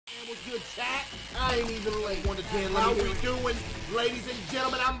What's good, chat? I ain't even late. 1 to 10. How we doing, ladies and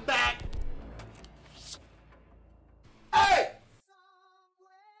gentlemen? I'm back. Hey!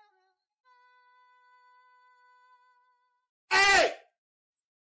 Hey!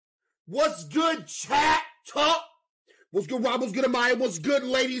 What's good, chat? Talk. What's good, Rob? What's good, Amaya? What's good,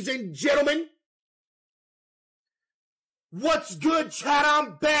 ladies and gentlemen? What's good, chat?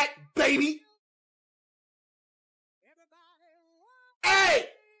 I'm back, baby. Hey!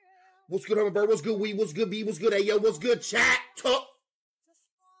 What's good, Hummingbird? What's good, Wee? What's good, B? What's good, Ayo? What's good, chat? Talk.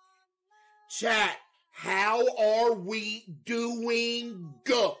 Chat, how are we doing?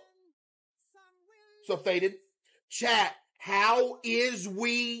 Go. So faded. Chat, how is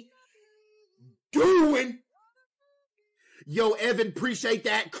we doing? Yo, Evan, appreciate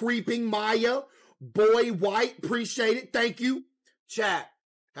that. Creeping Maya. Boy White, appreciate it. Thank you. Chat,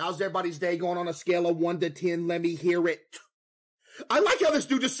 how's everybody's day going on a scale of 1 to 10? Let me hear it. I like how this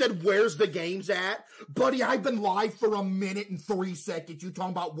dude just said, where's the games at? Buddy, I've been live for 1 minute and 3 seconds. You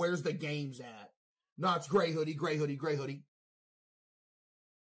talking about where's the games at? No, it's gray hoodie, gray hoodie, gray hoodie.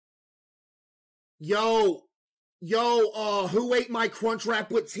 Yo, who ate my crunch wrap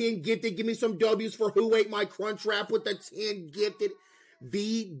with 10 gifted? Give me some W's for who ate my crunch wrap with the 10 gifted.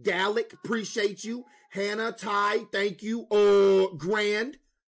 V. Dalek, appreciate you. Hannah, Ty, thank you. Grand.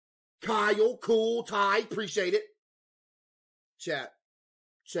 Kyle, cool. Ty, appreciate it. Chat.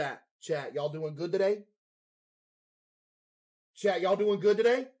 Y'all doing good today? Chat, y'all doing good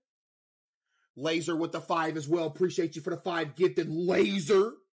today? Laser with the 5 as well. Appreciate you for the 5 gifted.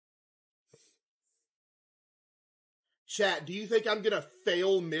 Laser. Chat, do you think I'm going to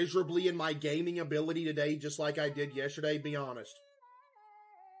fail miserably in my gaming ability today just like I did yesterday? Be honest.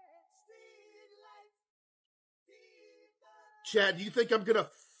 Chat, do you think I'm going to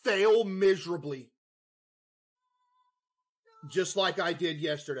fail miserably just like I did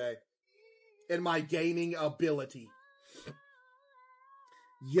yesterday in my gaming ability?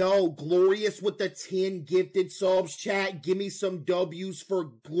 Yo, Glorious with the 10 gifted subs. Chat, give me some W's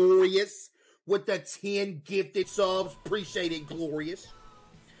for Glorious with the 10 gifted subs. Appreciate it, Glorious.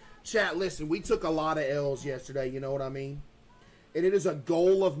 Chat, listen, we took a lot of L's yesterday, you know what I mean? And it is a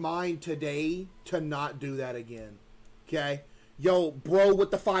goal of mine today to not do that again. Okay? Yo, bro with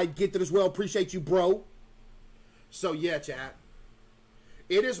the 5 gifted as well. Appreciate you, bro. So, yeah, chat.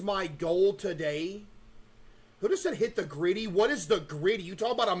 It is my goal today. Who just said hit the gritty? What is the gritty? You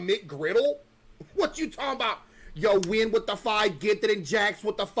talking about a McGriddle? What you talking about? Yo, Win with the 5 gifted and Jax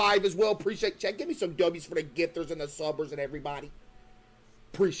with the 5 as well. Appreciate chat. Give me some W's for the gifters and the subbers and everybody.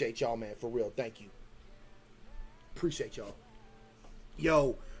 Appreciate y'all, man. For real. Thank you. Appreciate y'all.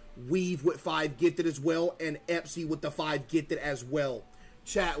 Yo, Weave with 5 gifted as well. And Epsy with the 5 gifted as well.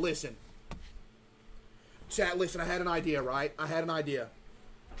 Chat, listen. Chat, listen. I had an idea, right? I had an idea.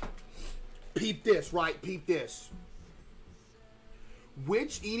 Peep this, right? Peep this.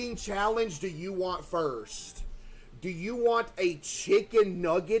 Which eating challenge do you want first? Do you want a chicken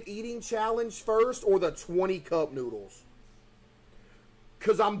nugget eating challenge first or the 20 cup noodles?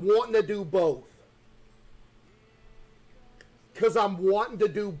 Because I'm wanting to do both.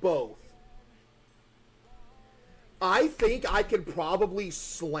 I think I could probably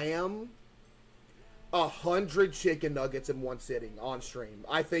slam 100 chicken nuggets in one sitting on stream.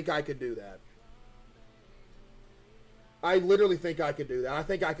 I think I could do that. I literally think I could do that. I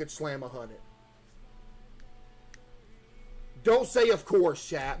think I could slam 100. Don't say of course,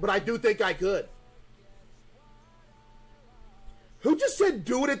 chat, but I do think I could. Who just said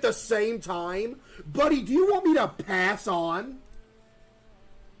do it at the same time? Buddy, do you want me to pass on?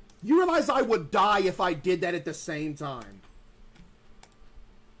 You realize I would die if I did that at the same time.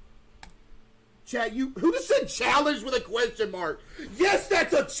 Chat, who just said challenge with a question mark? Yes,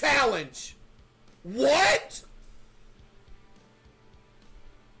 that's a challenge. What?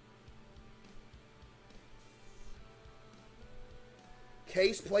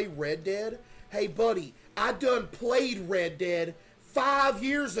 Case play Red Dead? Hey, buddy, I done played Red Dead 5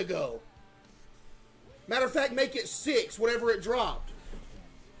 years ago. Matter of fact, make it 6 whenever it dropped.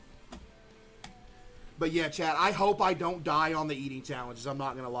 But yeah, chat, I hope I don't die on the eating challenges. I'm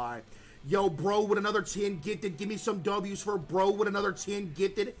not going to lie. Yo, bro with another 10 gifted. Give me some W's for bro with another 10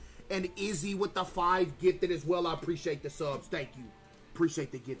 gifted. And Izzy with the 5 gifted as well. I appreciate the subs. Thank you.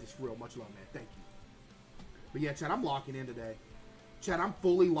 Appreciate the gift. It's real. Much love, man. Thank you. But yeah, chat, I'm locking in today. Chat, I'm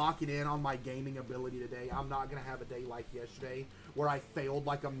fully locking in on my gaming ability today. I'm not going to have a day like yesterday where I failed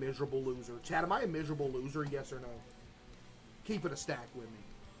like a miserable loser. Chat, am I a miserable loser? Yes or no? Keep it a stack with me.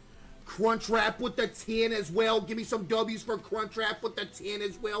 Crunchwrap with the 10 as well. Give me some W's for Crunchwrap with the 10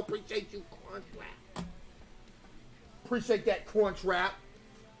 as well. Appreciate you, Crunchwrap. Appreciate that, Crunchwrap.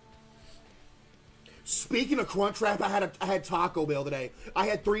 Speaking of Crunchwrap, I had Taco Bell today. I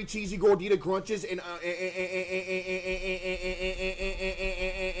had 3 cheesy gordita crunches and 3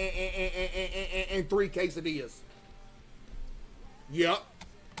 quesadillas. Yep.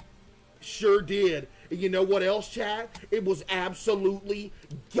 Sure did. And you know what else, chat? It was absolutely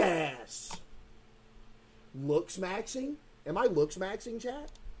gas. Looks maxing? Am I looks maxing, chat?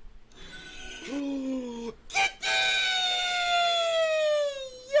 Get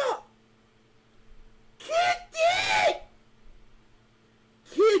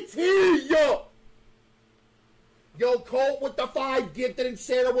Kitty! Yo, Colt with the 5 gifted and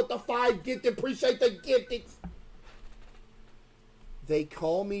Sarah with the 5 gifted. Appreciate the gifted. They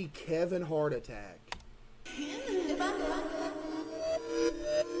call me Kevin Heart Attack.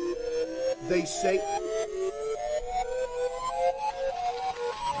 They say...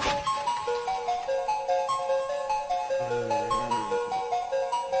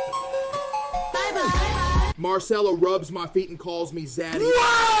 Marcella rubs my feet and calls me Zaddy.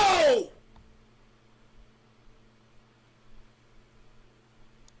 Whoa!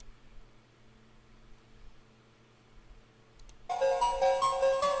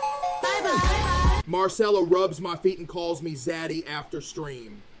 Bye-bye. Marcella rubs my feet and calls me Zaddy after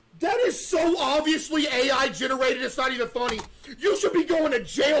stream. That is so obviously AI generated, it's not even funny. You should be going to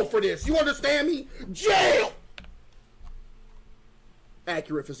jail for this. You understand me? Jail!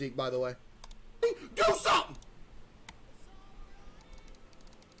 Accurate physique, by the way. Do something!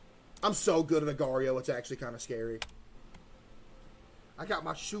 I'm so good at Agario, it's actually kind of scary. I got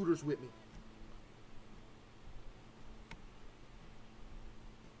my shooters with me.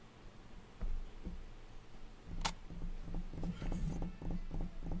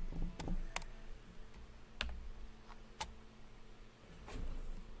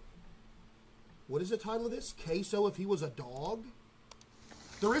 What is the title of this? CaseOh if he was a dog?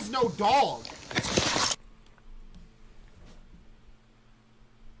 There is no dog.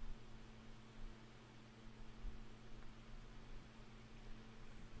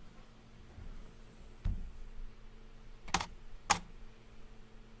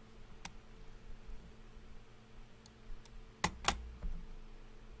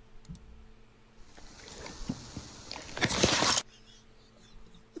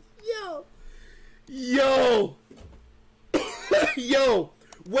 Yo. Yo.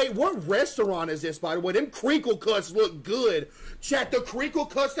 Wait, what restaurant is this, by the way? Them crinkle cuts look good. Chat, the crinkle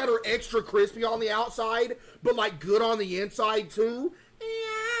cuts that are extra crispy on the outside, but like good on the inside too.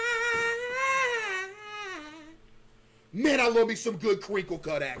 Man, I love me some good crinkle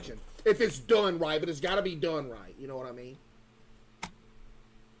cut action. If it's done right, but it's got to be done right. You know what I mean?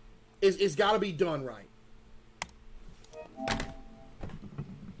 It's got to be done right.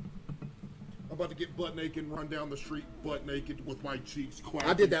 I'm about to get butt naked and run down the street butt naked with my cheeks clapping.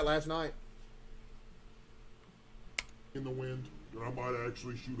 I did that last night. In the wind. And I might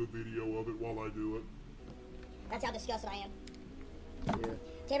actually shoot a video of it while I do it. That's how disgusted I am. Yeah.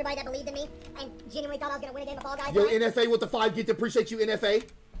 To everybody that believed in me and genuinely thought I was going to win a game of Fall Guys. Yo, NFA with the 5 gift. Appreciate you, NFA.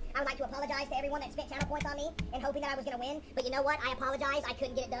 I would like to apologize to everyone that spent channel points on me and hoping that I was going to win. But you know what? I apologize. I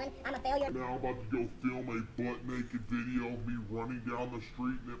couldn't get it done. I'm a failure. Now I'm about to go film a butt naked video of me running down the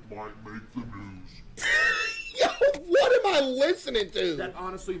street and it might make the news. Yo, what am I listening to? That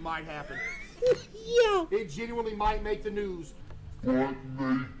honestly might happen. Yeah. It genuinely might make the news. Butt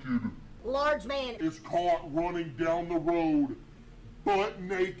naked. Large man is caught running down the road, butt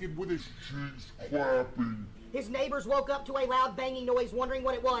naked with his cheeks clapping. His neighbors woke up to a loud banging noise, wondering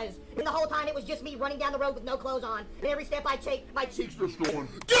what it was. And the whole time it was just me running down the road with no clothes on. And every step I take, my cheeks just going.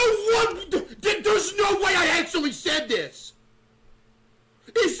 Dude, what? There's no way I actually said this.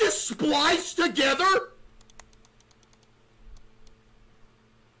 Is this spliced together?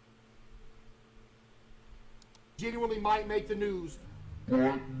 Genuinely might make the news.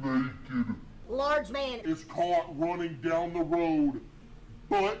 Butt naked. Large man is caught running down the road,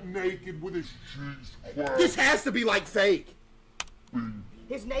 butt naked with his cheeks clapping. This has to be like fake.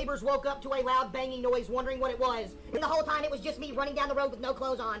 His neighbors woke up to a loud banging noise, wondering what it was. And the whole time it was just me running down the road with no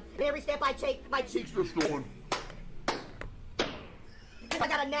clothes on. And every step I take, my cheeks just going. I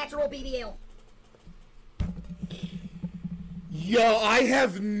got a natural BBL. Yo, I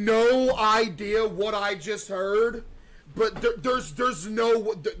have no idea what I just heard, but there's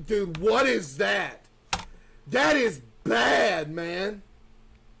no, dude, what is that? That is bad, man.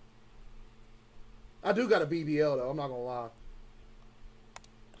 I do got a BBL though, I'm not gonna lie.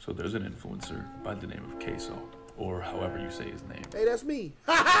 So there's an influencer by the name of CaseOh, or however you say his name. Hey, that's me.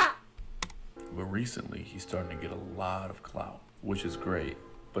 Ha ha! But recently, he's starting to get a lot of clout, which is great.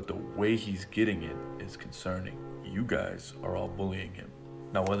 But the way he's getting it is concerning. You guys are all bullying him.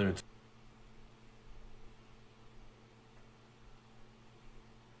 Now, whether it's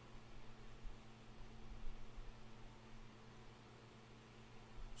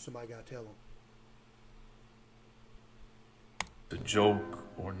Somebody gotta tell him. The joke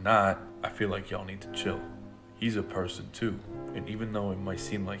or not, I feel like y'all need to chill. He's a person too, and even though it might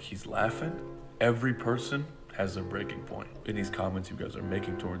seem like he's laughing, every person has a breaking point. In these comments you guys are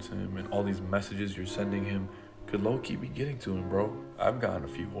making towards him and all these messages you're sending him could low-key be getting to him, bro. I've gotten a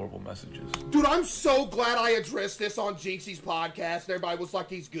few horrible messages. Dude, I'm so glad I addressed this on Jinxie's podcast. Everybody was like,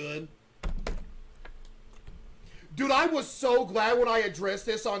 he's good. Dude, I was so glad when I addressed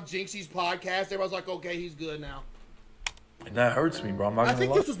this on Jinxie's podcast. Everybody was like, okay, he's good now. And that hurts me, bro. I'm not gonna I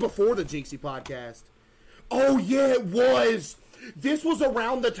think lie. this was before the Jinxie podcast. Oh, yeah, it was. This was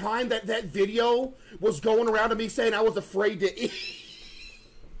around the time that that video was going around to me saying I was afraid to eat.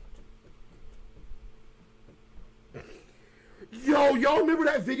 Yo, y'all remember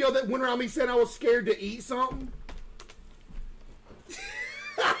that video that went around me saying I was scared to eat something?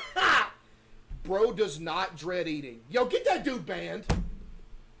 Bro does not dread eating. Yo, get that dude banned.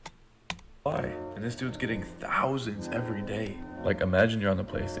 Why? And this dude's getting thousands every day. Like, imagine you're on the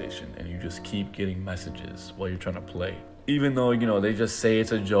PlayStation and you just keep getting messages while you're trying to play. Even though, you know, they just say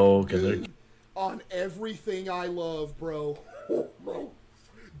it's a joke and they're... On everything I love, bro. Bro.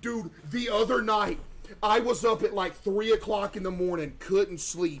 Dude, the other night, I was up at like 3 o'clock in the morning, couldn't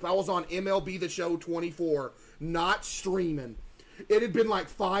sleep. I was on MLB The Show 24, not streaming. It had been like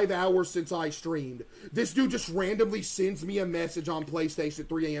 5 hours since I streamed. This dude just randomly sends me a message on PlayStation at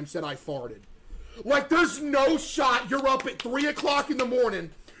 3 a.m. said I farted. Like, there's no shot you're up at 3 o'clock in the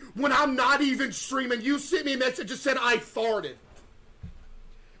morning when I'm not even streaming. You sent me a message that said I farted.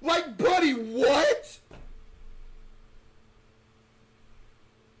 Like, buddy, what?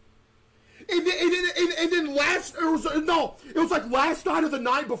 And then it was like last night or the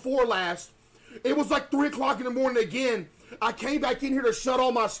night before last. It was like 3 o'clock in the morning again. I came back in here to shut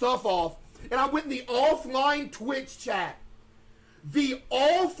all my stuff off. And I went in the offline Twitch chat. The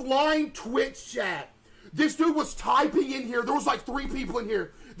offline Twitch chat. This dude was typing in here. There was like 3 people in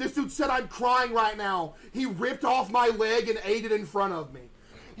here. This dude said, I'm crying right now. He ripped off my leg and ate it in front of me.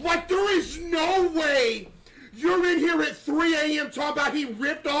 Like, there is no way you're in here at 3 a.m. talking about he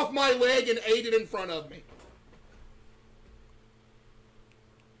ripped off my leg and ate it in front of me.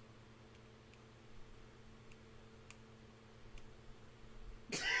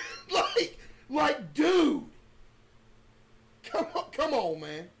 like, dude. Come on,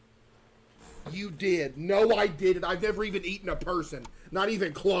 man. You did. No, I didn't. I've never even eaten a person. Not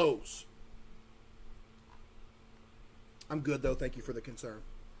even close. I'm good, though. Thank you for the concern.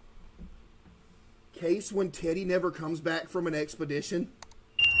 Case when Teddy never comes back from an expedition.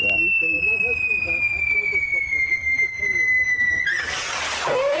 Yeah.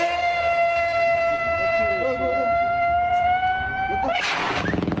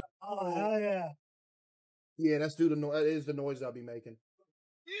 Oh, hell yeah. Yeah, that is the noise I'll be making.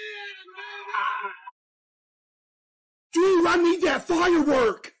 Dude, I need that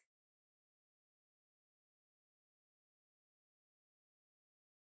firework!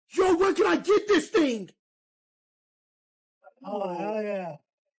 Yo, where can I get this thing? Oh, hell yeah.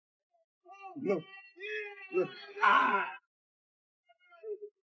 Look.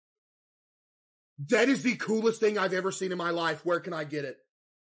 That is the coolest thing I've ever seen in my life. Where can I get it?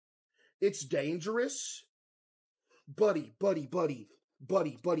 It's dangerous. Buddy.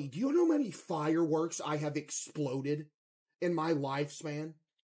 Do you know how many fireworks I have exploded in my lifespan?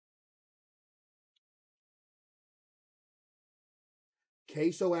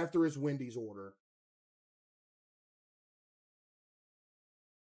 CaseOh after his Wendy's order.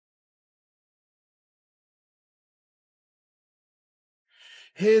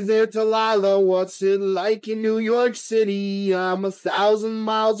 Hey there, Delilah, what's it like in New York City? I'm 1,000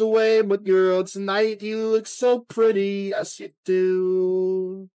 miles away, but girl, tonight you look so pretty. Yes, you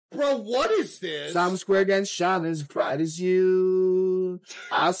do. Bro, what is this? Times Square can shine as bright as you.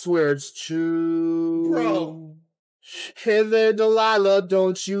 I swear it's true. Bro. Hey there, Delilah,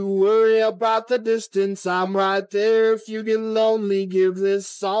 don't you worry about the distance. I'm right there. If you get lonely, give this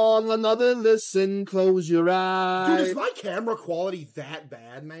song another listen. Close your eyes. Dude, is my camera quality that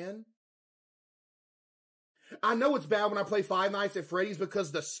bad, man? I know it's bad when I play Five Nights at Freddy's because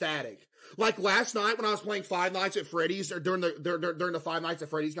of the static. Like last night when I was playing Five Nights at Freddy's, or during the Five Nights at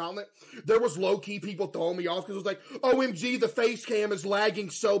Freddy's gauntlet, there was low-key people throwing me off because it was like, OMG, the face cam is lagging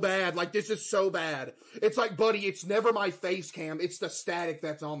so bad. Like, this is so bad. It's like, buddy, it's never my face cam. It's the static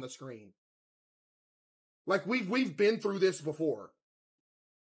that's on the screen. Like, we've been through this before.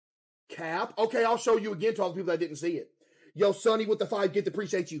 Cap? Okay, I'll show you again to all the people that didn't see it. Yo, Sonny with the 5 gift,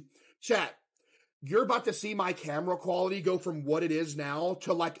 appreciate you. Chat. You're about to see my camera quality go from what it is now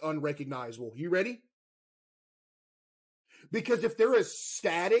to, like, unrecognizable. You ready? Because if there is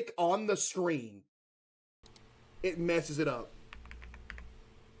static on the screen, it messes it up.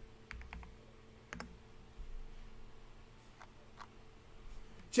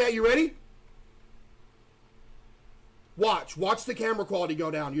 Chat, you ready? Watch the camera quality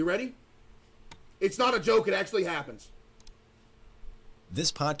go down. You ready? It's not a joke, it actually happens.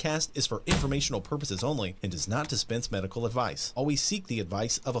 This podcast is for informational purposes only and does not dispense medical advice. Always seek the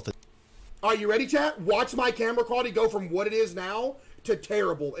advice of a physician. Are you ready, chat? Watch my camera quality go from what it is now to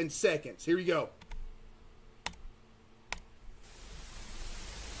terrible in seconds. Here you go.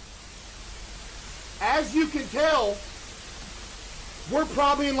 As you can tell, we're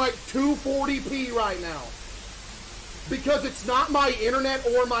probably in like 240p right now. Because it's not my internet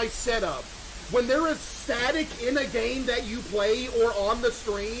or my setup. When there is static in a game that you play or on the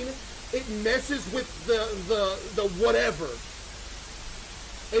screen, it messes with the whatever.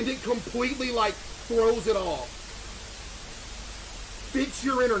 And it completely like throws it off. Fix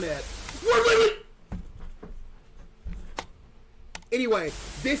your internet. Anyway,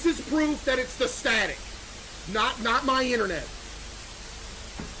 this is proof that it's the static, not my internet.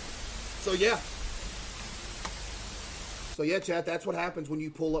 So yeah. So yeah, chat, that's what happens when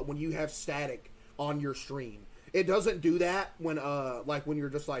you have static on your stream. It doesn't do that when like when you're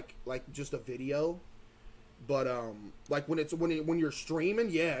just like just a video. But like when you're streaming,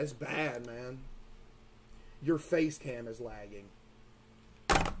 yeah, it's bad, man. Your face cam is lagging.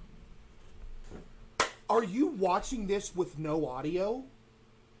 Are you watching this with no audio?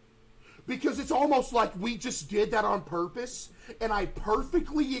 Because it's almost like we just did that on purpose, and I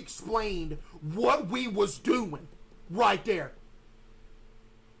perfectly explained what we was doing right there.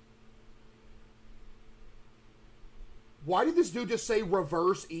 Why did this dude just say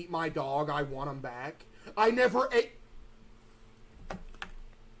reverse eat my dog, I want him back? I never ate...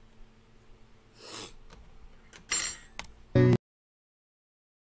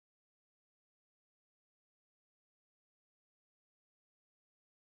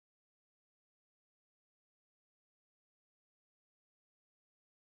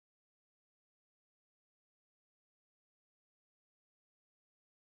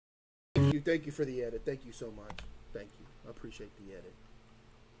 Thank you for the edit. Thank you so much. Thank you. I appreciate the edit.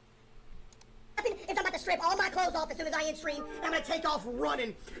 Is I'm about to strip all my clothes off as soon as I end stream, and I'm gonna take off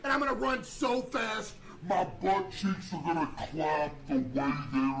running. And I'm gonna run so fast. My butt cheeks are gonna clap the way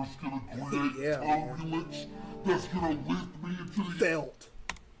there's gonna create turbulence that's gonna lift me into the Felt.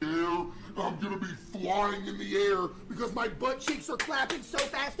 air. And I'm gonna be flying in the air Because my butt cheeks are clapping So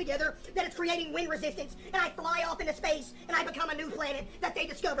fast together that it's creating wind resistance, and I fly off into space, and I become a new planet that they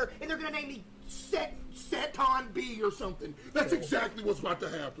discover, and they're gonna name me Seton B or something. That's exactly what's about to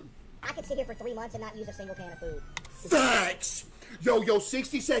happen. I could sit here for 3 months and not use a single can of food. Facts! Yo,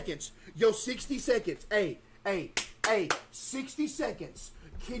 60 seconds. Yo, 60 seconds. Hey, 60 seconds.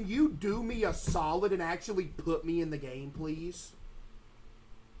 Can you do me a solid and actually put me in the game, please?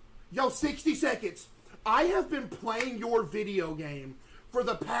 Yo, 60 seconds. I have been playing your video game for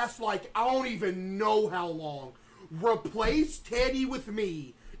the past, like, I don't even know how long. Replace Teddy with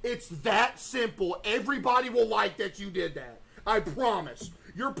me. It's that simple. Everybody will like that you did that. I promise.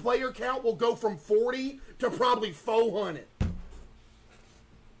 Your player count will go from 40 to probably 400.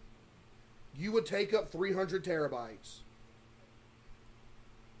 You would take up 300 terabytes.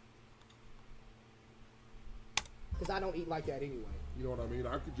 Because I don't eat like that anyway. You know what I mean?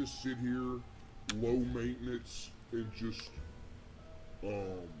 I could just sit here, low maintenance, and just,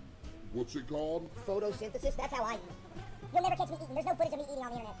 what's it called? Photosynthesis, that's how I eat. You'll never catch me eating. There's no footage of me eating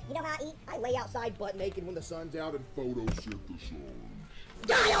on the internet. You know how I eat? I lay outside butt naked when the sun's out and Photosynthesis.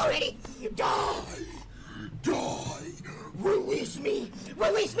 die already! Die! Release me!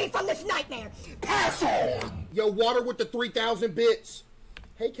 Release me from this nightmare! Pass on! Yo, Water with the 3,000 bits.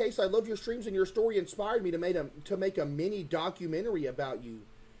 Hey, Case, I love your streams and your story inspired me to make a mini documentary about you.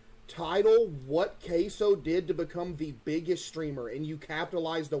 Title, What CaseOh Did to Become the Biggest Streamer, and you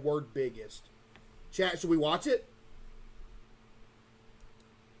capitalize the word biggest. Chat, should we watch it?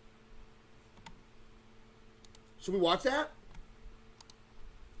 Should we watch that?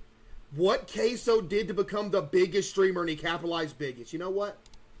 What CaseOh did to become the biggest streamer, and he capitalized biggest. You know what?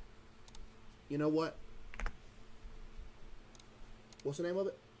 You know what? What's the name of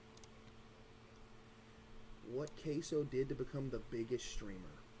it? What CaseOh did to become the biggest streamer.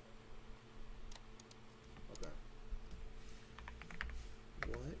 Okay.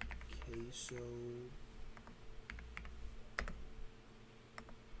 What CaseOh...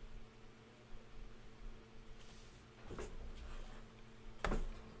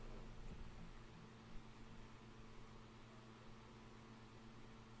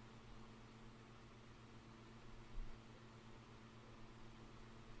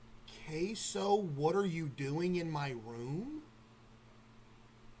 CaseOh, what are you doing in my room?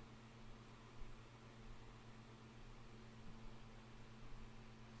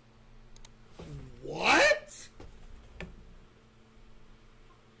 What?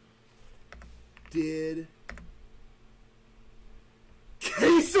 Did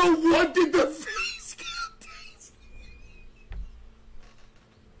CaseOh wanted the face taste?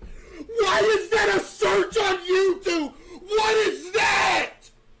 Why is that a search on YouTube? What is that?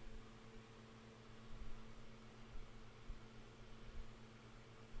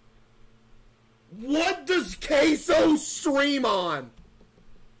 What does CaseOh stream on?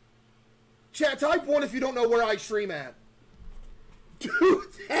 Chat, type 1 if you don't know where I stream at. Dude,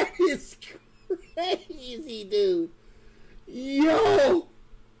 that is crazy, dude. Yo!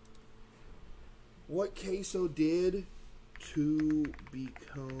 What CaseOh did to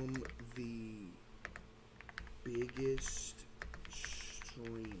become the biggest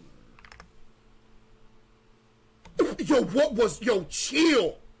streamer? Yo, what was... Yo,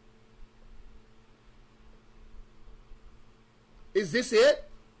 chill! Is this it?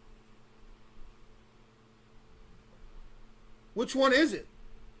 Which one is it?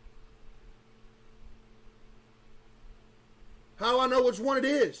 How do I know which one it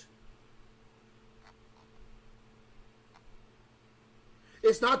is?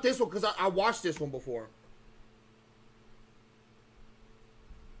 It's not this one because I watched this one before.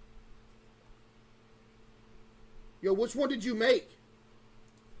 Yo, which one did you make?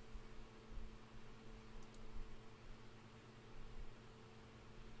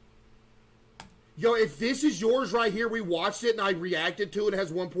 Yo, if this is yours right here, we watched it and I reacted to it. It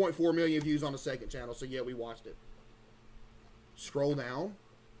has 1.4 million views on the second channel. So, yeah, we watched it. Scroll down.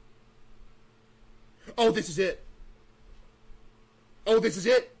 Oh, this is it. Oh, this is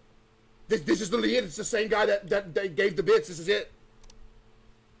it. This is literally it. It's the same guy that gave the bits. This is it.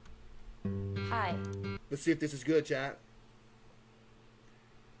 Hi. Let's see if this is good, chat.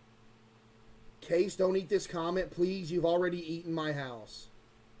 Case, don't eat this comment, please. You've already eaten my house.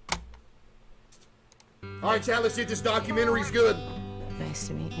 All right, chat, let's see if this documentary's good. Nice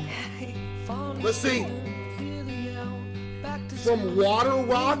to meet you. Let's see. From Water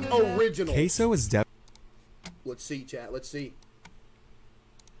Rock Original. CaseOh is Let's see, chat. Let's see.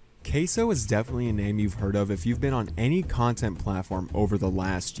 CaseOh is definitely a name you've heard of if you've been on any content platform over the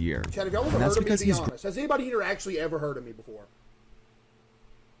last year. Chat, if y'all ever heard of me, be honest. Has anybody here actually ever heard of me before?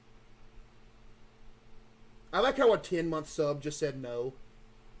 I like how a 10-month sub just said no.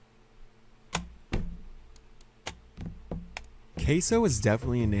 CaseOh is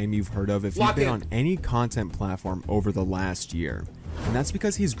definitely a name you've heard of if you've been on any content platform over the last year. And that's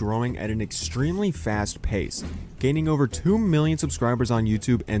because he's growing at an extremely fast pace, gaining over 2 million subscribers on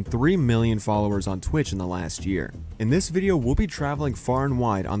YouTube and 3 million followers on Twitch in the last year. In this video, we'll be traveling far and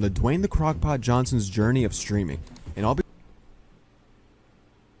wide on the Dwayne the Crockpot Johnson's journey of streaming, and I'll be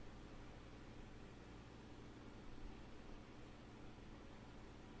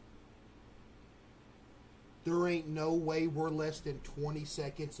There ain't no way we're less than 20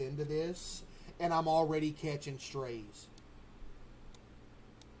 seconds into this, and I'm already catching strays.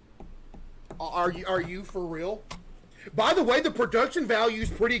 Are you for real? By the way, the production value is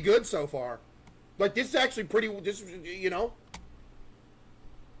pretty good so far. Like, this is actually pretty, this, you know.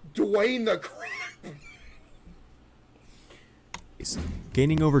 Dwayne the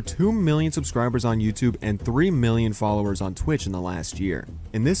gaining over 2 million subscribers on YouTube and 3 million followers on Twitch in the last year.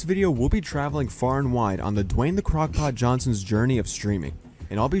 In this video, we'll be traveling far and wide on the Dwayne the Crockpot Johnson's journey of streaming,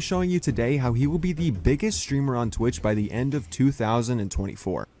 and I'll be showing you today how he will be the biggest streamer on Twitch by the end of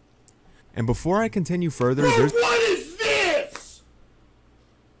 2024. And before I continue further, there's... What is this?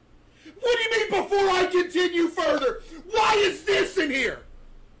 What do you mean before I continue further? Why is this in here?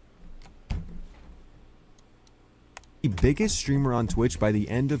 The biggest streamer on Twitch by the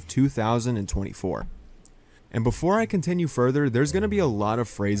end of 2024. And before I continue further, there's going to be a lot of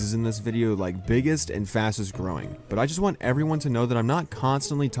phrases in this video like biggest and fastest growing, but I just want everyone to know that I'm not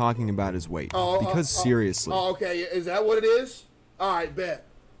constantly talking about his weight, because seriously. Oh, okay, is that what it is? Alright, bet.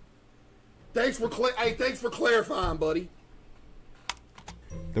 Thanks for clarifying, buddy.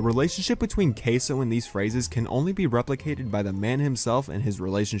 The relationship between CaseOh and these phrases can only be replicated by the man himself and his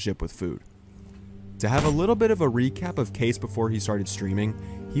relationship with food. To have a little bit of a recap of Case before he started streaming,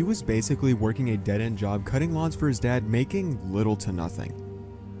 he was basically working a dead-end job cutting lawns for his dad, making little to nothing.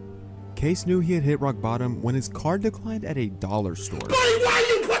 Case knew he had hit rock bottom when his card declined at a dollar store. Buddy, why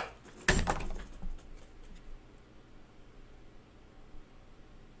you put...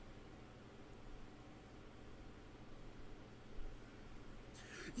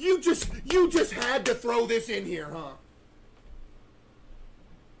 You just had to throw this in here, huh?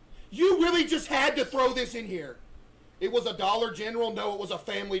 You really just had to throw this in here. It was a Dollar General. No, it was a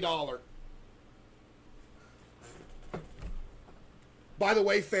Family Dollar. By the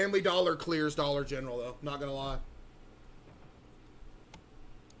way, Family Dollar clears Dollar General, though. Not gonna lie.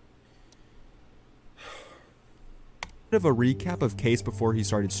 Of a recap of Case before he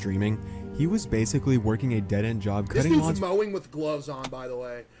started streaming, he was basically working a dead-end job cutting lawns. This dude's mowing with gloves on, by the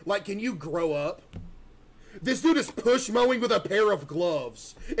way. Like, can you grow up? This dude is push mowing with a pair of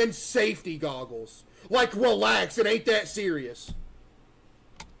gloves and safety goggles. Like, relax, it ain't that serious.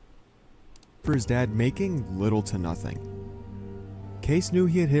 For his dad, making little to nothing. Case knew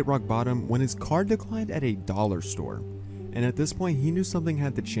he had hit rock bottom when his card declined at a dollar store. And at this point, he knew something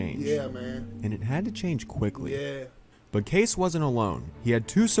had to change. Yeah, man. And it had to change quickly. Yeah. But Case wasn't alone. He had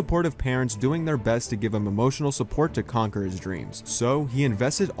two supportive parents doing their best to give him emotional support to conquer his dreams. So he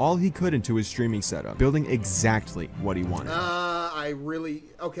invested all he could into his streaming setup, building exactly what he wanted.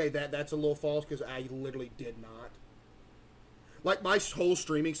 Okay, that's a little false because I literally did not. Like, my whole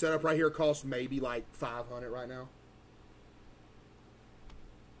streaming setup right here costs maybe like $500 right now.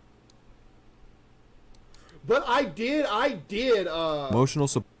 But I did emotional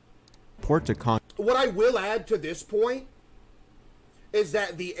support to conquer. What I will add to this point is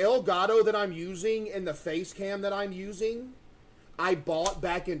that the Elgato that I'm using and the face cam that I'm using, I bought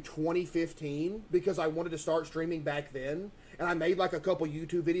back in 2015 because I wanted to start streaming back then. And I made like a couple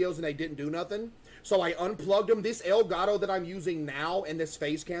YouTube videos and they didn't do nothing. So I unplugged them. This Elgato that I'm using now and this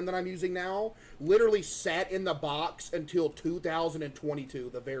face cam that I'm using now literally sat in the box until 2022,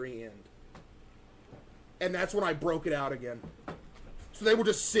 the very end. And that's when I broke it out again. So they were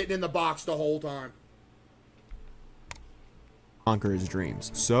just sitting in the box the whole time. Conquer his dreams.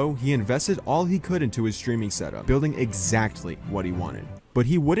 So he invested all he could into his streaming setup, building exactly what he wanted. But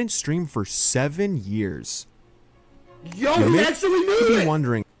he wouldn't stream for 7 years. Yo, he actually knew it!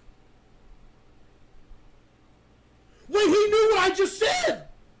 Wondering. Wait, he knew what I just said!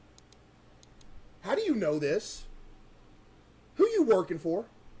 How do you know this? Who you working for?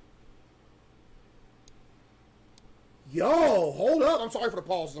 Yo, hold up. I'm sorry for the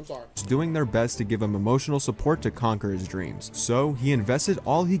pauses. I'm sorry. Doing their best to give him emotional support to conquer his dreams. So he invested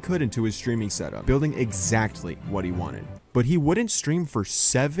all he could into his streaming setup, building exactly what he wanted. But he wouldn't stream for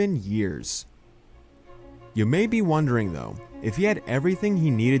 7 years. You may be wondering though, if he had everything he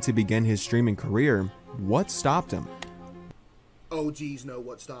needed to begin his streaming career, what stopped him? OGs know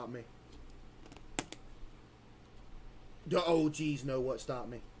what stopped me. The OGs know what stopped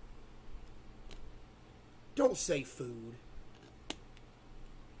me. Don't say food.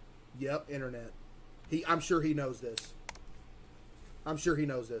 Yep, internet. I'm sure he knows this. I'm sure he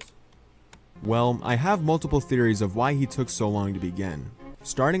knows this. Well, I have multiple theories of why he took so long to begin.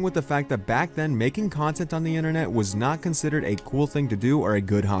 Starting with the fact that back then, making content on the internet was not considered a cool thing to do or a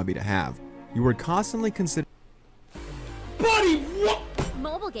good hobby to have. You were constantly considered— Buddy, what?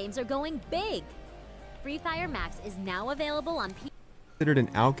 Mobile games are going big. Free Fire Max is now available on PC. Considered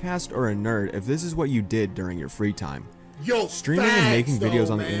an outcast or a nerd if this is what you did during your free time. Yo, streaming and making videos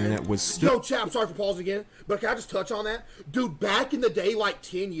on the internet was still— Yo, chat, I'm sorry for pausing again, but can I just touch on that? Dude, back in the day, like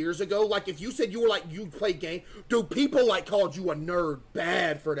 10 years ago, like if you said you were like, you played game, dude, people like called you a nerd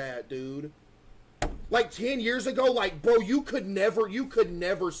bad for that, dude. Like 10 years ago, like, bro, you could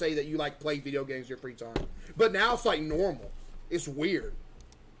never say that you like play video games in your free time. But now it's like normal. It's weird.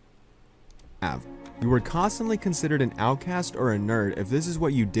 You were constantly considered an outcast or a nerd if this is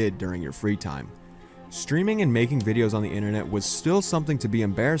what you did during your free time. Streaming and making videos on the internet was still something to be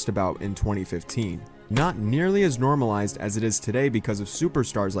embarrassed about in 2015. Not nearly as normalized as it is today because of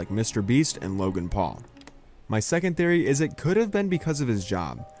superstars like Mr. Beast and Logan Paul. My second theory is it could have been because of his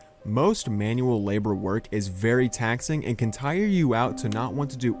job. Most manual labor work is very taxing and can tire you out to not want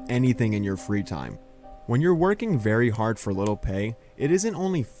to do anything in your free time. When you're working very hard for little pay, it isn't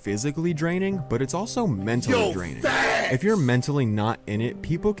only physically draining, but it's also mentally draining. If you're mentally not in it,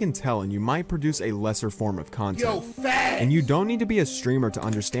 people can tell and you might produce a lesser form of content. And you don't need to be a streamer to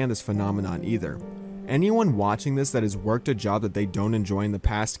understand this phenomenon either. Anyone watching this that has worked a job that they don't enjoy in the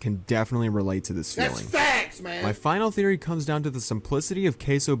past can definitely relate to this feeling. That's facts, man. My final theory comes down to the simplicity of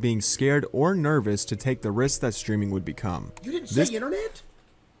CaseOh being scared or nervous to take the risk that streaming would become. You didn't say internet?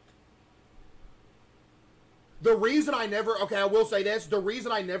 The reason I never, okay, I will say this, the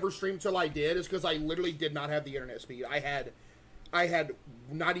reason I never streamed till I did is because I literally did not have the internet speed. I had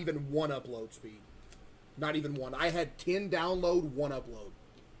not even one upload speed. Not even one. I had 10 download, 1 upload.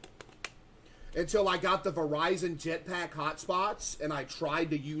 Until I got the Verizon Jetpack hotspots, and I tried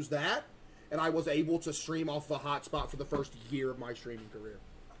to use that, and I was able to stream off the hotspot for the first year of my streaming career.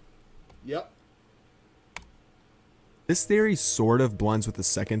 Yep. This theory sort of blends with the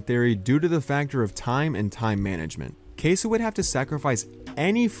second theory due to the factor of time and time management. CaseOh would have to sacrifice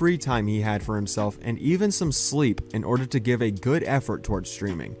any free time he had for himself and even some sleep in order to give a good effort towards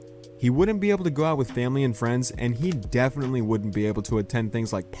streaming. He wouldn't be able to go out with family and friends, and he definitely wouldn't be able to attend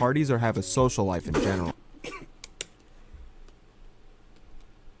things like parties or have a social life in general.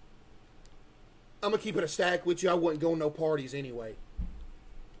 I'm gonna keep it a stack with you. I wouldn't go to no parties anyway.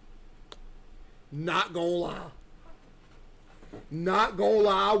 Not gonna lie. Not gonna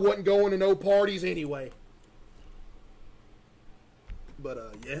lie, I wasn't going to no parties anyway.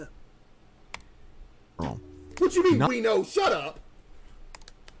 But, yeah. What you mean we know? Shut up!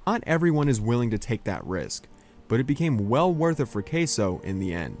 Not everyone is willing to take that risk, but it became well worth it for CaseOh in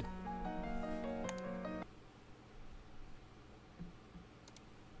the end.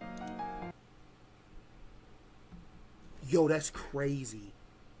 Yo, that's crazy.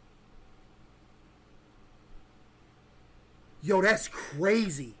 Yo, that's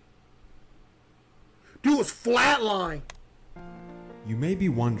crazy. Dude was flatline. You may be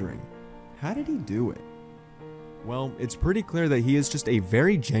wondering, how did he do it? Well, it's pretty clear that he is just a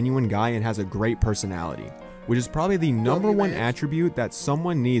very genuine guy and has a great personality, which is probably the number one attribute that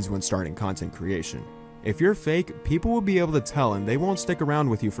someone needs when starting content creation. If you're fake, people will be able to tell and they won't stick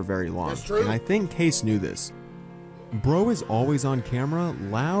around with you for very long. That's true. And I think Case knew this. Bro is always on camera,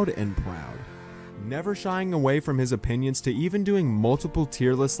 loud and proud, never shying away from his opinions to even doing multiple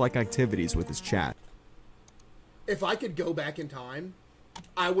tier list like activities with his chat. If I could go back in time,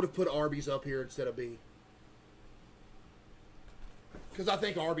 I would have put Arby's up here instead of B. Because I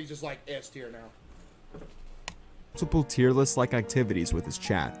think Arby's is like S tier now. Multiple tier list like activities with his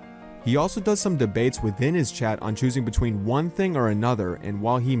chat. He also does some debates within his chat on choosing between one thing or another, and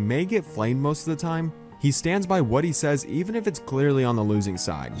while he may get flamed most of the time, he stands by what he says even if it's clearly on the losing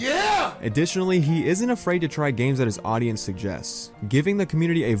side. Yeah! Additionally, he isn't afraid to try games that his audience suggests, giving the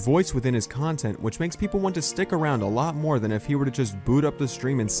community a voice within his content, which makes people want to stick around a lot more than if he were to just boot up the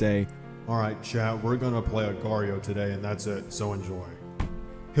stream and say, "Alright chat, we're gonna play Agario today and that's it, so enjoy."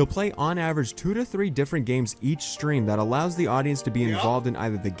 He'll play on average 2 to 3 different games each stream that allows the audience to be involved in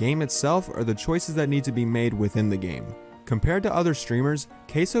either the game itself or the choices that need to be made within the game. Compared to other streamers,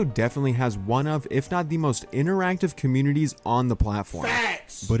 CaseOh definitely has one of, if not the most interactive communities on the platform.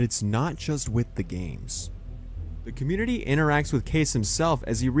 Facts! But it's not just with the games. The community interacts with Case himself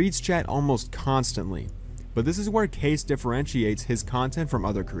as he reads chat almost constantly, but this is where Case differentiates his content from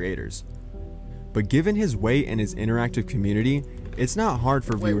other creators. But given his weight and his interactive community, it's not hard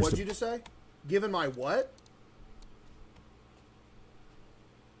for viewers what'd you just say? Given my what?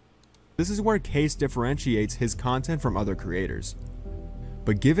 This is where Case differentiates his content from other creators.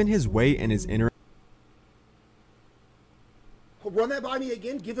 But given his weight and his Run that by me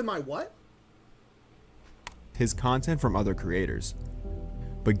again. Given my what? His content from other creators.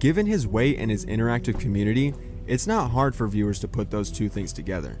 But given his weight and his interactive community, it's not hard for viewers to put those two things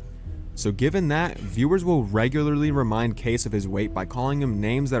together. So given that, viewers will regularly remind Case of his weight by calling him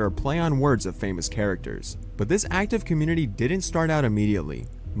names that are play on words of famous characters. But this active community didn't start out immediately.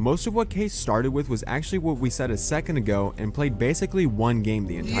 Most of what Case started with was actually what we said a second ago and played basically one game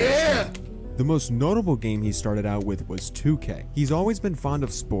the entire stream. The most notable game he started out with was 2K. He's always been fond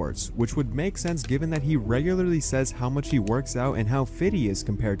of sports, which would make sense given that he regularly says how much he works out and how fit he is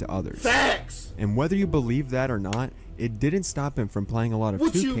compared to others. Facts! And whether you believe that or not, it didn't stop him from playing a lot of 2K.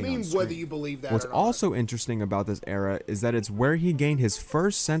 What you mean on stream. whether you believe that What's or not? also interesting about this era is that it's where he gained his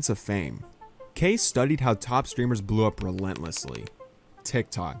first sense of fame. Case studied how top streamers blew up relentlessly.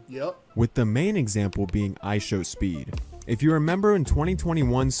 TikTok. Yep. With the main example being iShowSpeed. If you remember, in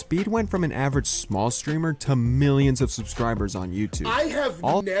 2021, Speed went from an average small streamer to millions of subscribers on YouTube. I have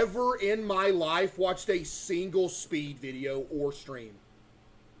never in my life watched a single Speed video or stream.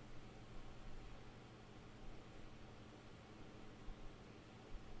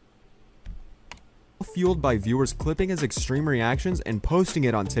 Fueled by viewers clipping his extreme reactions and posting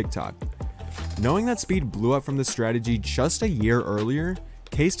it on TikTok. Knowing that Speed blew up from this strategy just a year earlier,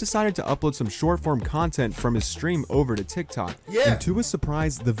 Case decided to upload some short-form content from his stream over to TikTok. Yeah. And to his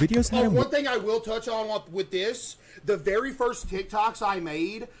surprise, the videos had him... One thing I will touch on with this, the very first TikToks I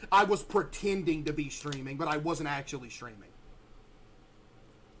made, I was pretending to be streaming, but I wasn't actually streaming.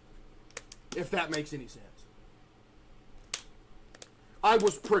 If that makes any sense. I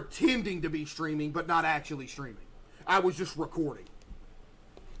was pretending to be streaming, but not actually streaming. I was just recording.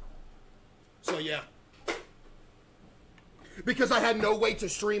 So yeah. Because I had no way to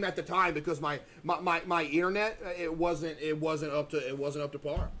stream at the time because my internet it wasn't up to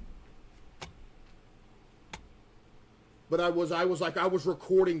par. But I was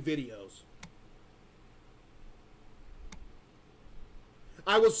recording videos.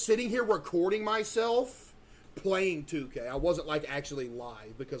 I was sitting here recording myself playing 2K. I wasn't like actually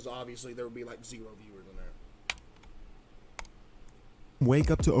live because obviously there would be like 0 viewers in there.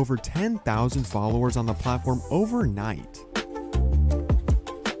 Wake up to over 10,000 followers on the platform overnight.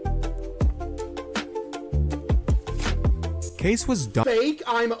 Case was done. Fake,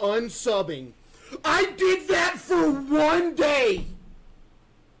 I'm unsubbing. I did that for 1 day.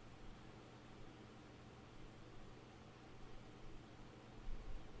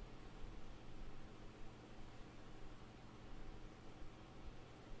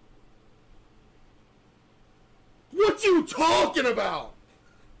 What you talking about?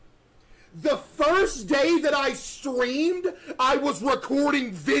 The first day that I streamed, I was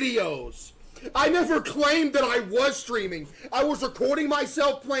recording videos. I never claimed that I was streaming. I was recording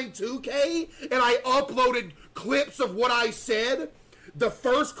myself playing 2K, and I uploaded clips of what I said. The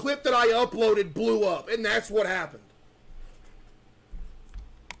first clip that I uploaded blew up, and that's what happened.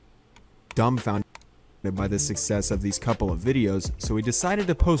 Dumbfounded by the success of these couple of videos, so he decided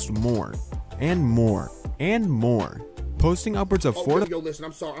to post more, and more, and more, posting upwards of 4 to... Yo, listen,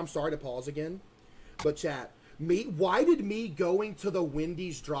 I'm sorry to pause again, but chat, why did me going to the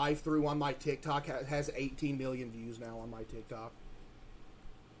Wendy's drive-thru on my TikTok has 18 million views now on my TikTok?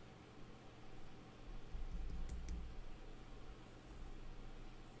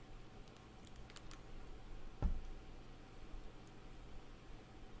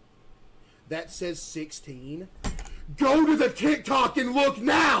 That says 16. Go to the TikTok and look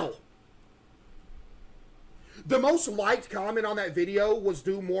now! The most liked comment on that video was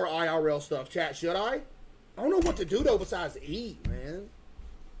do more IRL stuff. Chat, should I? I don't know what to do though besides eat, man.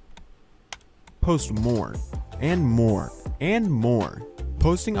 Post more, and more, and more,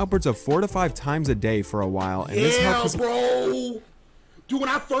 posting upwards of 4 to 5 times a day for a while. And this helped bro! Dude, when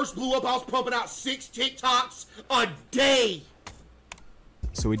I first blew up, I was pumping out 6 TikToks a day!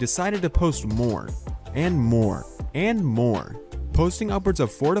 So he decided to post more, and more, and more, posting upwards of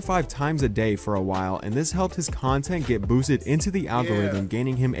 4 to 5 times a day for a while, and this helped his content get boosted into the algorithm,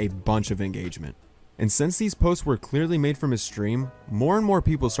 gaining him a bunch of engagement. And since these posts were clearly made from his stream, more and more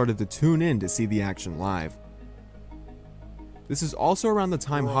people started to tune in to see the action live. This is also around the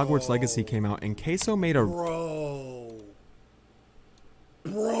time Hogwarts Legacy came out, and CaseOh made a...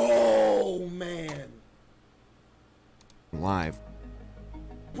 Bro, man. Live.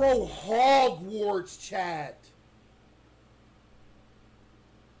 Bro, Hogwarts, chat.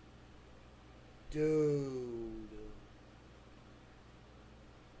 Dude.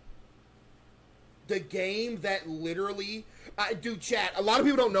 The game that literally... dude, chat, a lot of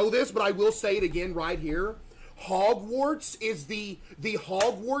people don't know this, but I will say it again right here. Hogwarts is the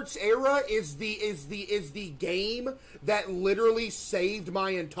Hogwarts era is the game that literally saved my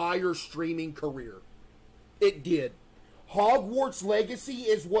entire streaming career. It did. Hogwarts Legacy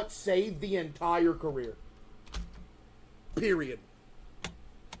is what saved the entire career. Period.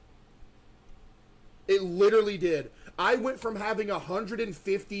 It literally did. I went from having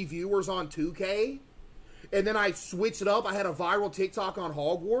 150 viewers on 2K, and then I switched it up. I had a viral TikTok on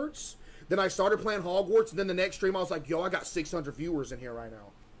Hogwarts. Then I started playing Hogwarts, and then the next stream I was like, yo, I got 600 viewers in here right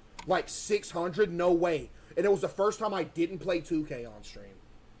now. Like 600? No way. And it was the first time I didn't play 2K on stream.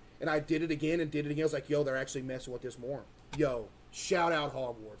 And I did it again and did it again. I was like, yo, they're actually messing with this more. Yo, shout out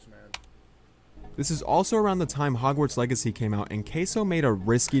Hogwarts, man. This is also around the time Hogwarts Legacy came out, and CaseOh made a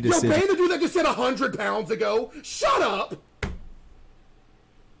risky decision. Yo, paying the dude that just said 100 pounds ago? Shut up!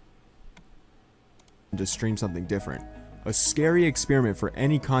 To stream something different. A scary experiment for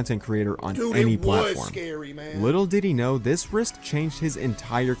any content creator on Dude, any it platform. was scary, man. Little did he know, this risk changed his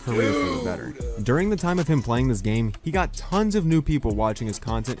entire career for the better. During the time of him playing this game, he got tons of new people watching his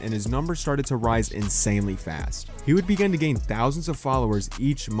content, and his numbers started to rise insanely fast. He would begin to gain thousands of followers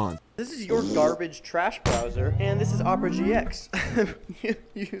each month. This is your garbage trash browser, and this is Opera GX.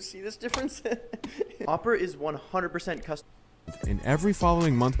 you see this difference? Opera is 100% custom. And every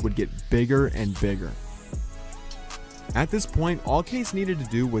following month would get bigger and bigger. At this point, all Case needed to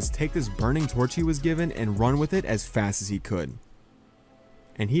do was take this burning torch he was given and run with it as fast as he could.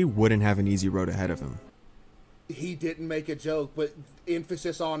 And he wouldn't have an easy road ahead of him. He didn't make a joke, but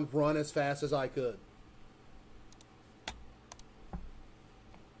emphasis on run as fast as I could.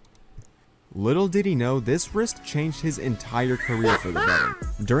 Little did he know, this risk changed his entire career for the better.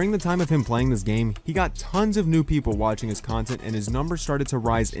 During the time of him playing this game, he got tons of new people watching his content, and his numbers started to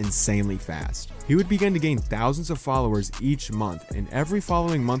rise insanely fast. He would begin to gain thousands of followers each month, and every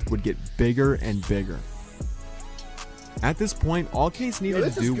following month would get bigger and bigger. At this point, all Case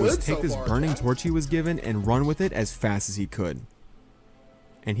needed to do was take this burning torch he was given and run with it as fast as he could.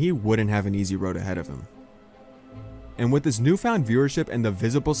 And he wouldn't have an easy road ahead of him. And with this newfound viewership and the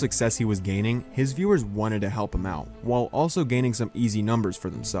visible success he was gaining, his viewers wanted to help him out, while also gaining some easy numbers for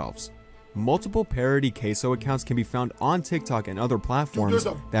themselves. Multiple parody CaseOh accounts can be found on TikTok and other platforms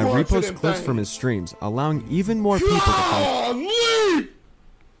that repost clips from his streams, allowing even more people to find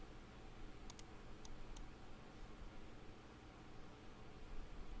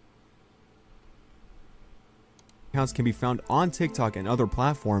accounts can be found on TikTok and other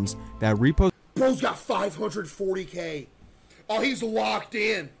platforms that repost. Bro's got 540K. Oh, he's locked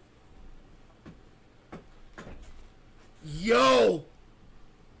in. Yo.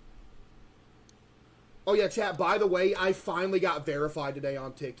 Oh yeah, chat, by the way, I finally got verified today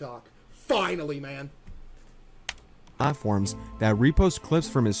on TikTok. Finally, man. Platforms that repost clips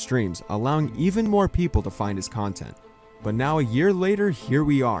from his streams, allowing even more people to find his content. But now a year later, here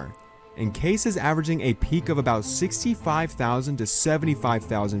we are. And Case is averaging a peak of about 65,000 to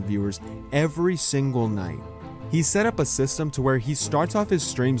 75,000 viewers every single night. He set up a system to where he starts off his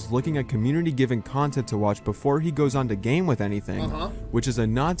streams looking at community-given content to watch before he goes on to game with anything, which is a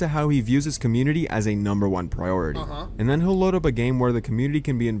nod to how he views his community as a #1 priority. And then he'll load up a game where the community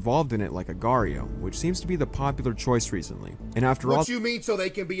can be involved in it, like a Gario, which seems to be the popular choice recently. And after all— What you mean so they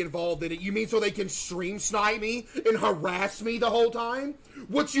can be involved in it? You mean so they can stream snipe me and harass me the whole time?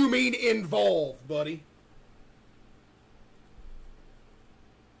 What you mean involved, buddy?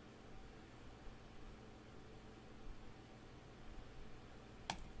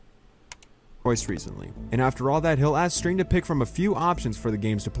 choice recently, and after all that, he'll ask Stream to pick from a few options for the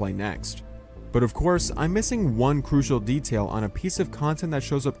games to play next. But of course, I'm missing one crucial detail on a piece of content that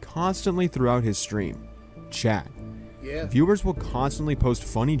shows up constantly throughout his stream: chat. Yeah. Viewers will constantly post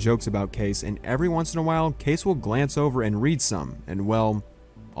funny jokes about Case, and every once in a while, Case will glance over and read some, and well,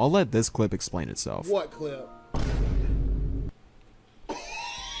 I'll let this clip explain itself. What clip?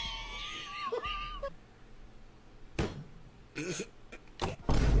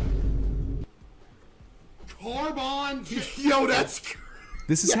 Carbon! Yo, that's...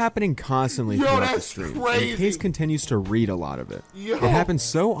 This is happening constantly throughout the stream, and Case continues to read a lot of it. It happens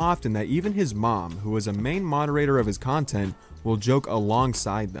so often that even his mom, who is a main moderator of his content, will joke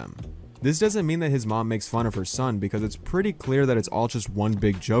alongside them. This doesn't mean that his mom makes fun of her son, because it's pretty clear that it's all just one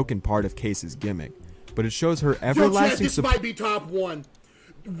big joke and part of Case's gimmick. But it shows her everlasting support. This might be top one.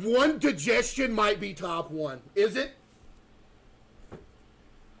 One digestion might be top one. Is it?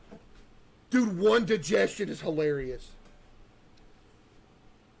 Dude, one digestion is hilarious.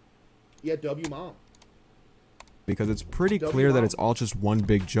 Yeah, W mom. Because it's pretty clear that it's all just one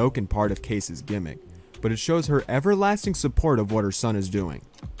big joke and part of Case's gimmick. But it shows her everlasting support of what her son is doing.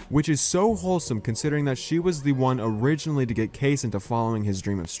 Which is so wholesome considering that she was the one originally to get Case into following his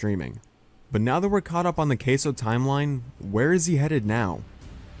dream of streaming. But now that we're caught up on the CaseOh timeline, where is he headed now?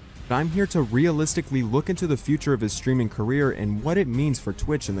 I'm here to realistically look into the future of his streaming career and what it means for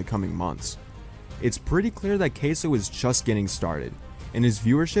Twitch in the coming months. It's pretty clear that CaseOh is just getting started, and his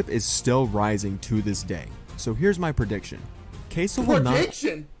viewership is still rising to this day. So here's my prediction. CaseOh will not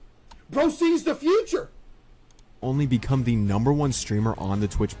Bro sees the future. only become the #1 streamer on the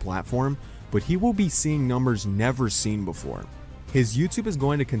Twitch platform, but he will be seeing numbers never seen before. His YouTube is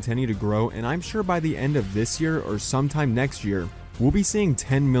going to continue to grow, and I'm sure by the end of this year or sometime next year, we'll be seeing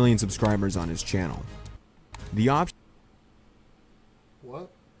 10 million subscribers on his channel. The option—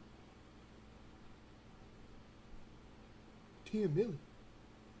 What? 10 milli.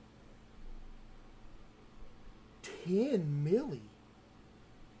 10 milli.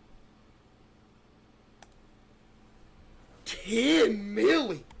 10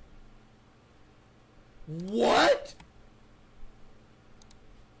 milli. What?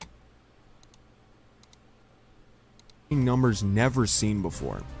 Numbers never seen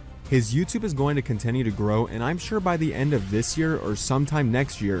before. His YouTube is going to continue to grow, and I'm sure by the end of this year or sometime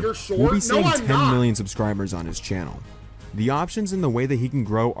next year, we'll be seeing 10 million subscribers on his channel. The options in the way that he can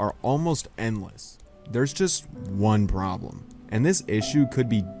grow are almost endless. There's just one problem, and this issue could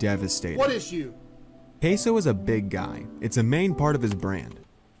be devastating. What issue? CaseOh is a big guy. It's a main part of his brand.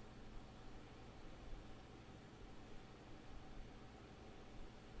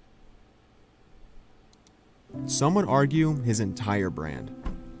 Some would argue his entire brand.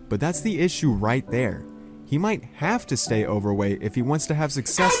 But that's the issue right there. He might have to stay overweight if he wants to have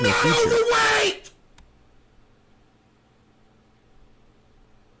success in the future. Overweight!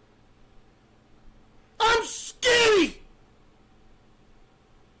 I'm skinny!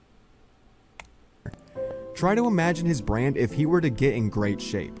 Try to imagine his brand if he were to get in great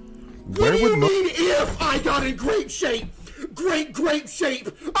shape. What do you mean if I got in great shape? Great shape!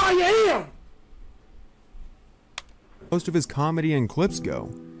 I am! Most of his comedy and clips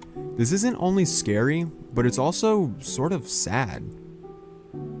go. This isn't only scary, but it's also sort of sad.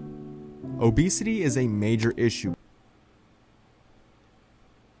 Obesity is a major issue.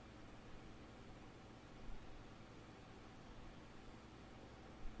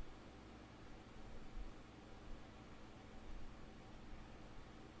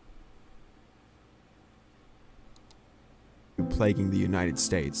 Plaguing the United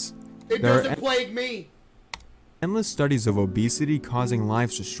States. It doesn't plague me. Endless studies of obesity causing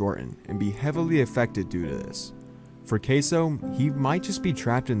lives to shorten and be heavily affected due to this. For CaseOh, he might just be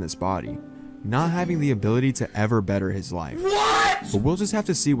trapped in this body, not having the ability to ever better his life. What? But we'll just have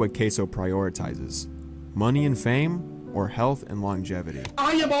to see what CaseOh prioritizes. Money and fame, or health and longevity.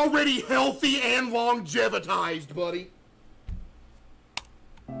 I am already healthy and longevitized, buddy.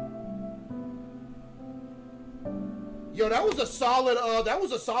 Yo, that was a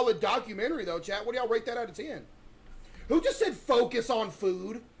solid documentary though, chat. What do y'all rate that out of 10? Who just said focus on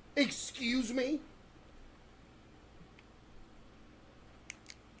food? Excuse me?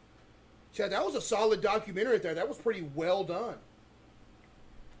 Chat, that was a solid documentary right there. That was pretty well done.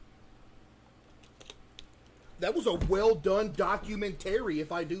 That was a well done documentary,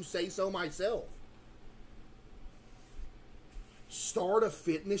 if I do say so myself. Start a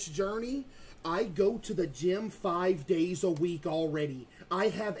fitness journey? I go to the gym 5 days a week already. I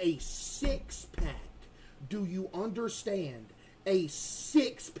have a 6-pack. Do you understand? A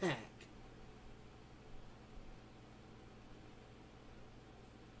 6-pack.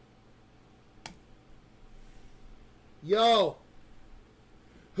 Yo.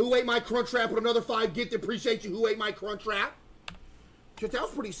 Who ate my crunch wrap with another 5 gift? Appreciate you. Who ate my crunch wrap? Chat, that was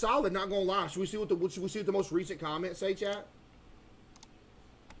pretty solid, not gonna lie. Should we see what the most recent comments say, chat?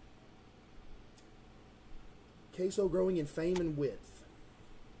 CaseOh growing in fame and width.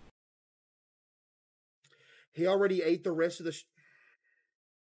 He already ate the rest of the...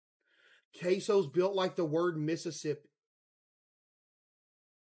 CaseOh's built like the word Mississippi.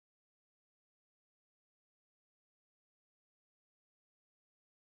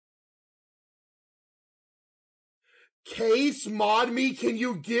 Case Mod Me, can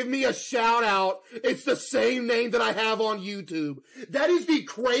you give me a shout out? It's the same name that I have on YouTube. That is the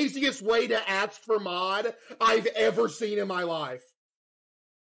craziest way to ask for mod I've ever seen in my life.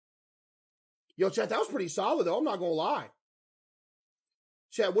 Yo, chat, that was pretty solid though, I'm not gonna lie.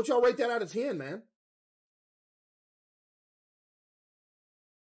 Chat, what y'all rate that out of 10, man?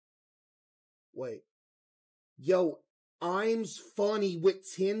 Wait. Yo, I'm's funny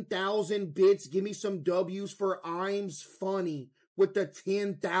with 10,000 bits. Give me some W's for I'm's funny with the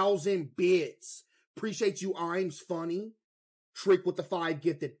 10,000 bits. Appreciate you, I'm's funny. Trick with the 5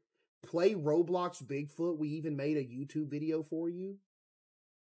 gifted. Play Roblox Bigfoot. We even made a YouTube video for you.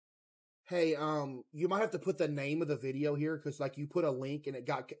 Hey, you might have to put the name of the video here because, like, you put a link and it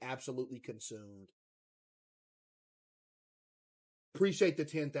got absolutely consumed. Appreciate the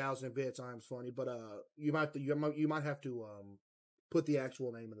 10,000 bits. I'm funny, but you might have to put the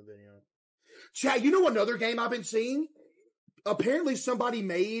actual name of the video. Chat, you know another game I've been seeing? Apparently somebody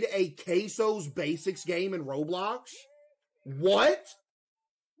made a CaseOh's Basics game in Roblox. What?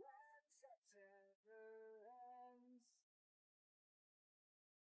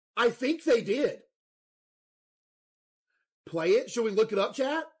 I think they did. Play it? Should we look it up,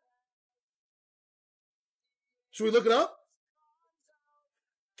 chat? Should we look it up?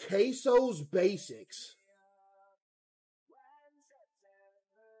 CaseOh's Basics.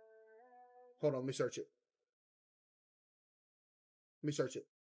 Hold on, let me search it. Let me search it.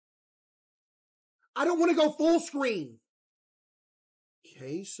 I don't want to go full screen.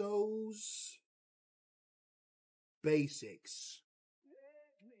 CaseOh's Basics.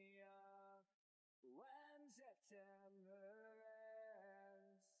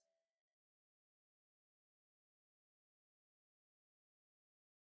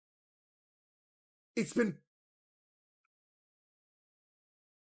 It's been...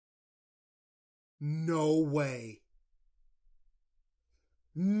 No way.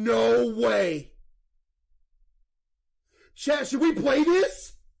 No way. Chat, should we play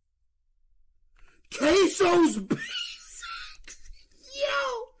this? CaseOh's Basics.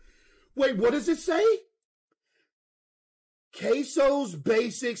 Yo. Wait, what does it say? CaseOh's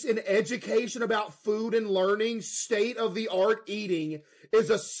Basics in Education about Food and Learning, State-of-the-Art Eating is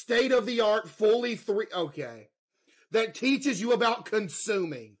a state-of-the-art fully okay. That teaches you about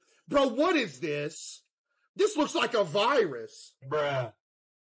consuming. Bro, what is this? This looks like a virus. Bruh.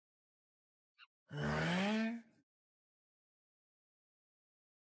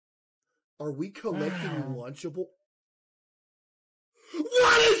 Are we collecting Lunchable?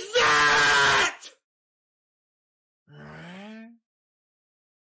 What is that?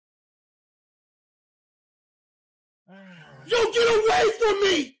 Yo, get away from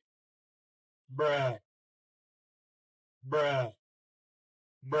me! Bruh. Bruh.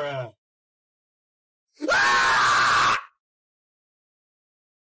 Bruh. Ah!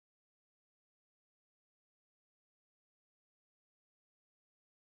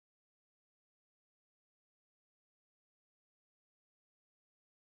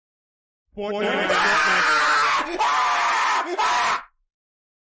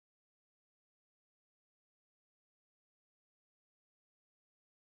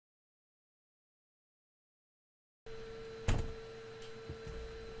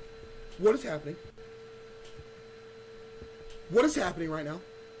 What is happening? What is happening right now?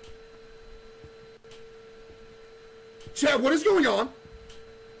 Chat, what is going on?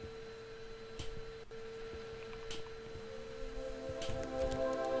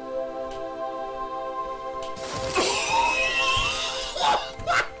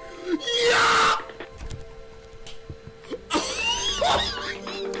 Yeah!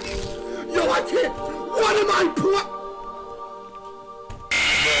 Yo, I can't. What am I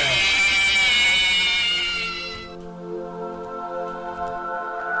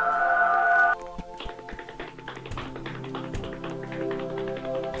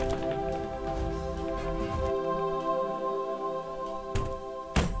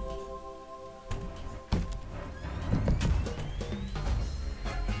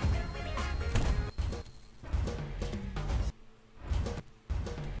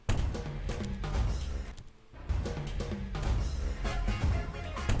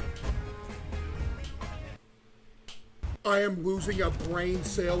I am losing a brain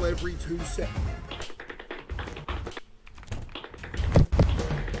cell every 2 seconds.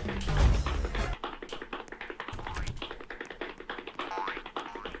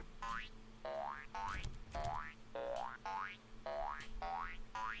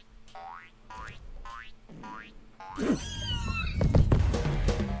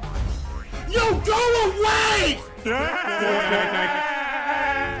 Yo, go away!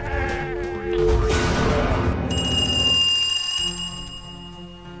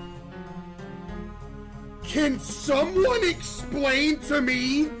 Can someone explain to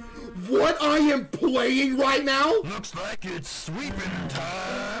me what I am playing right now? Looks like it's sweeping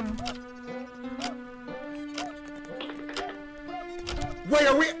time. Wait,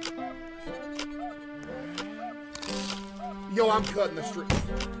 are we... Yo, I'm cutting the stream.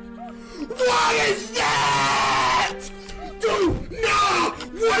 What is that? Dude, no!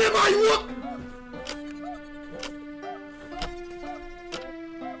 What am I look...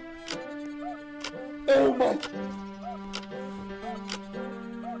 Oh my...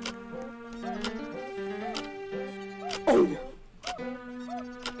 Oh.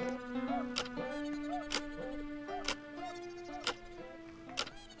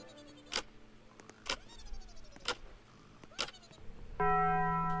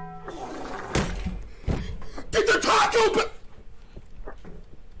 Get the taco ba...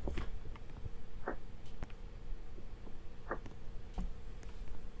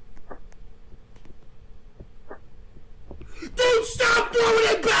 Dude, stop throwing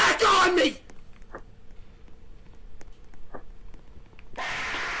it back on me!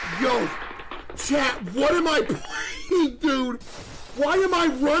 Yo, chat, what am I playing, dude? Why am I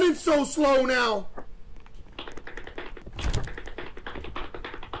running so slow now?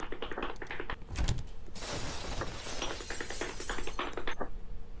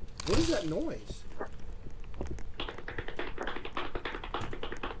 What is that noise?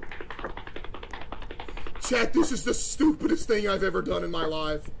 Chat, this is the stupidest thing I've ever done in my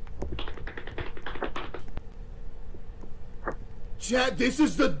life. Chat, this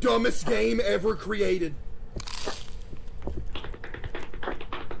is the dumbest game ever created.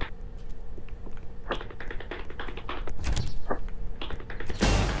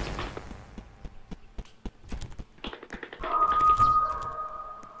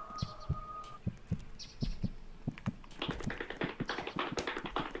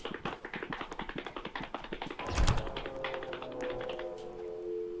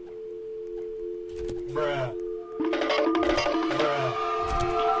 Bruh. Bruh.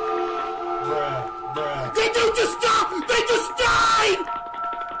 Bruh. Bruh. They do just stop! They just died!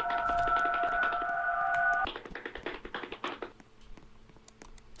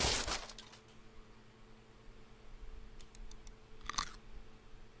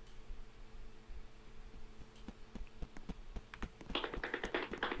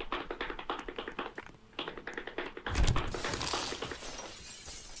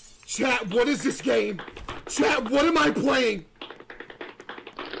 Chat, what is this game? Chat, what am I playing?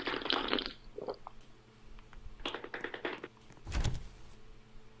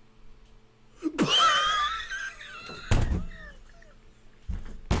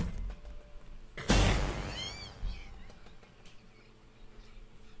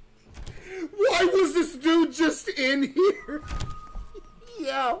 in here?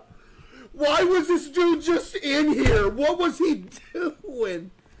 Yeah. Why was this dude just in here? What was he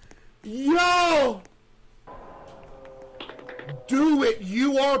doing? Yo! Do it.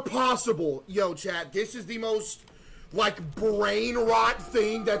 You are possible. Yo, chat, this is the most, like, brain rot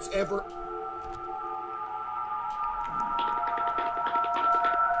thing that's ever...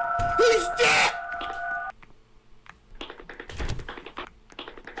 He's dead!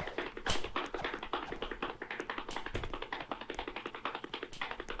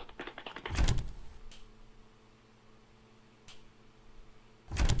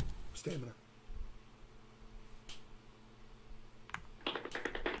 Stamina.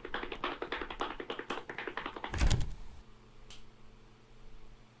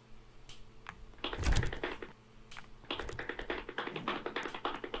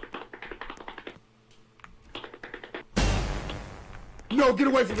 No, get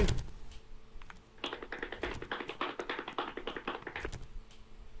away from me.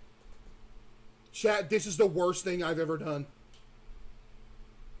 Chat, this is the worst thing I've ever done.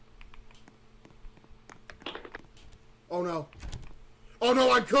 Oh no. Oh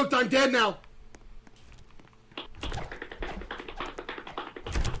no, I'm cooked. I'm dead now.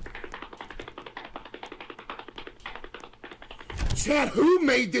 Chat, who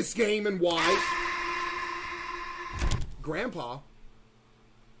made this game and why? Grandpa?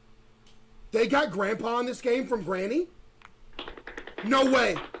 They got Grandpa in this game from Granny? No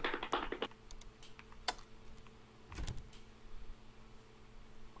way.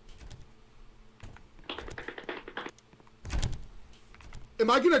 Am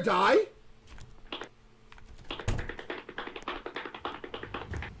I gonna die?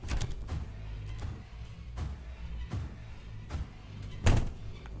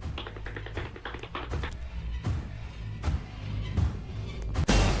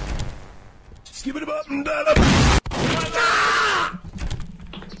 Skip it up and down up.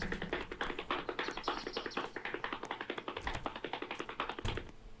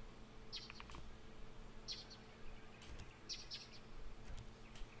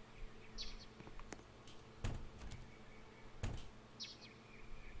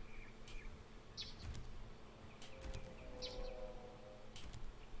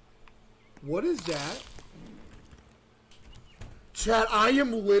 What is that? Chat, I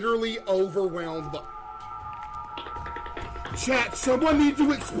am literally overwhelmed by... Chat, someone needs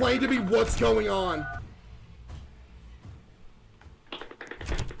to explain to me what's going on.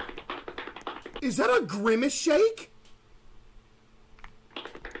 Is that a grimace shake?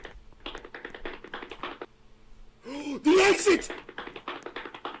 The exit!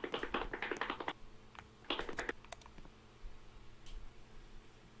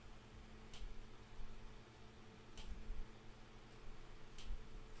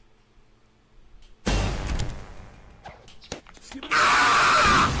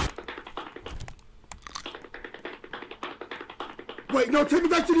 Wait, no, take me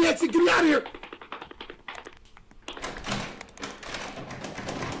back to the exit. Get me out of here.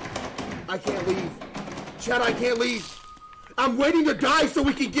 I can't leave. Chad, I can't leave. I'm waiting to die so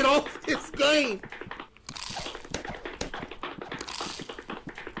we can get off this game.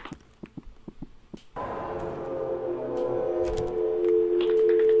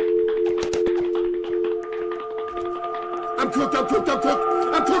 I'm cooked, I'm cooked, I'm cooked,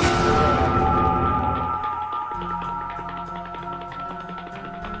 I'm cooked.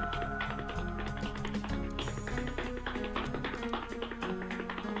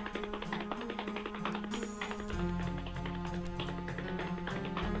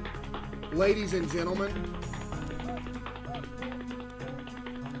 Ladies and gentlemen,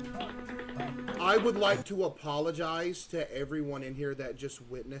 I would like to apologize to everyone in here that just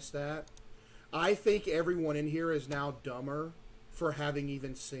witnessed that. I think everyone in here is now dumber for having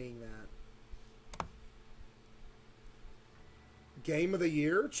even seen that. Game of the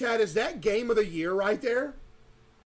year? Chad, is that game of the year right there?